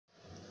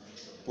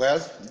Well,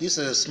 this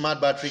is a smart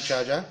battery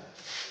charger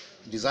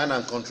designed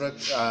and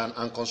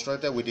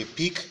constructed with a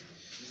peak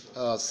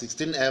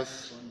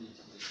 16F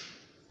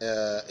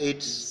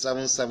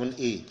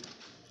 877A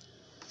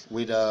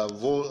with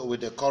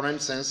a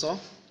current sensor.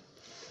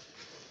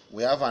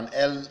 We have an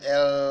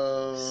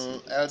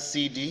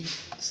LCD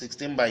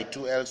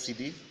 16:2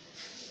 LCD.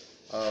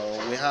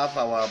 We have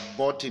our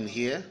button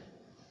here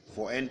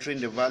for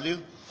entering the value.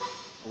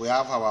 We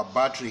have our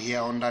battery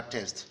here under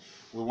test.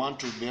 We want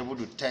to be able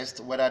to test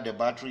whether the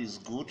battery is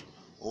good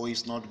or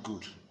is not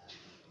good.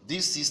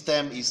 This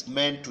system is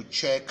meant to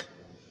check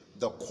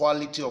the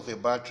quality of a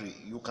battery.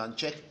 You can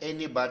check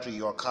any battery,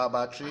 your car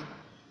battery,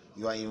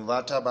 your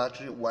inverter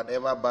battery,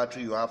 whatever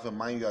battery you have in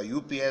mind, your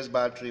UPS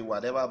battery,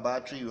 whatever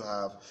battery you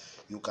have,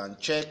 you can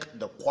check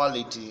the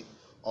quality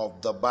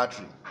of the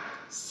battery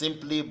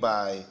simply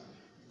by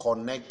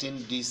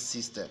connecting this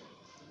system.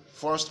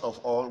 First of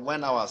all,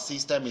 when our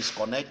system is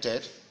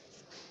connected,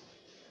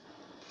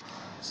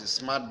 it's a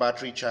smart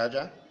battery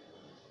charger.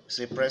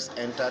 Say press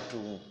enter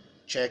to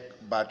check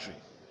battery.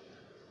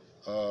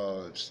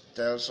 It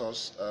tells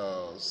us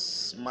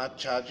smart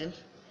charging.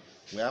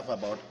 We have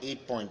about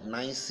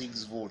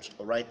 8.96 volts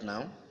right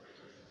now.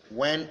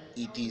 When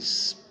it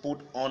is put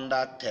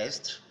under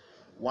test,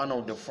 one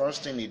of the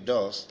first thing it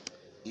does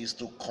is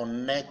to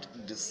connect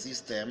the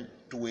system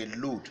to a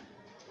load.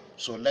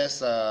 So let's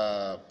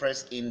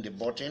press in the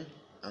button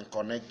and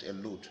connect a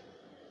load.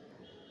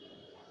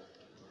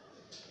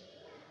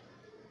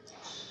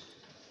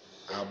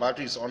 Our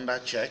battery is under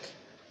check.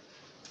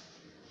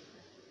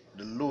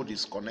 The load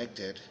is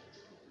connected.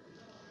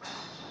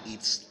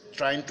 It's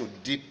trying to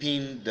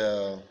deepen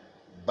the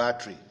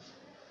battery.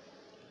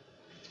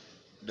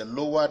 The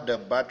lower the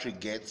battery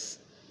gets,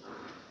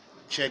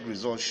 check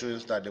result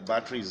shows that the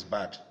battery is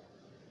bad.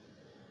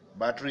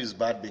 Battery is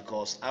bad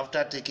because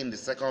after taking the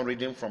second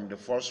reading from the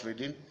first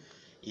reading,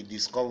 it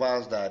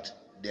discovers that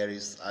there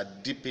is a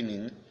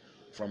deepening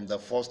from the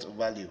first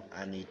value,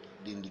 and it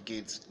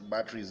indicates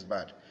battery is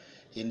bad.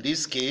 In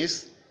this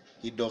case,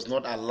 it does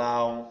not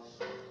allow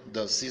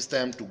the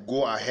system to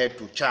go ahead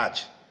to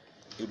charge.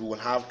 It will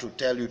have to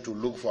tell you to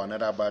look for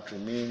another battery,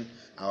 meaning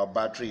our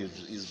battery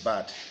is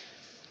bad.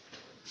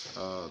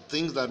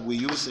 Things that we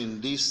use in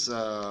this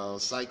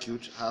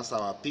circuit has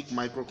our peak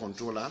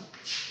microcontroller,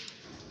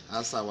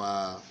 has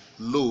our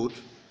load,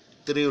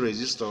 3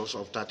 resistors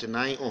of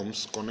 39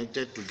 ohms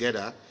connected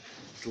together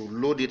to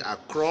load it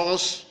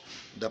across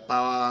the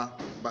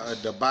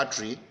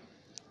battery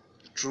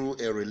through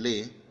a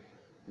relay.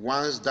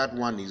 Once that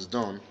one is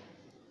done,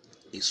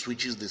 it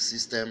switches the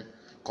system,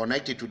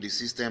 connected to the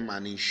system,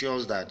 and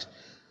ensures that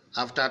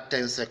after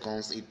 10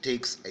 seconds it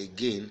takes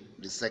again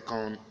the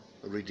second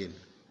reading.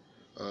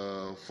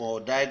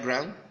 For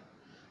diagram,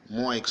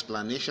 more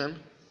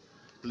explanation,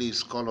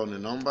 please call on the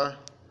number,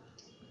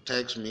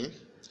 text me,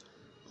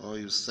 or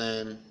you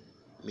send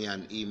me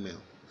an email.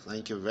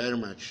 Thank you very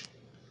much.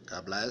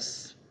 God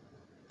bless.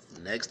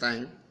 Next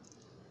time.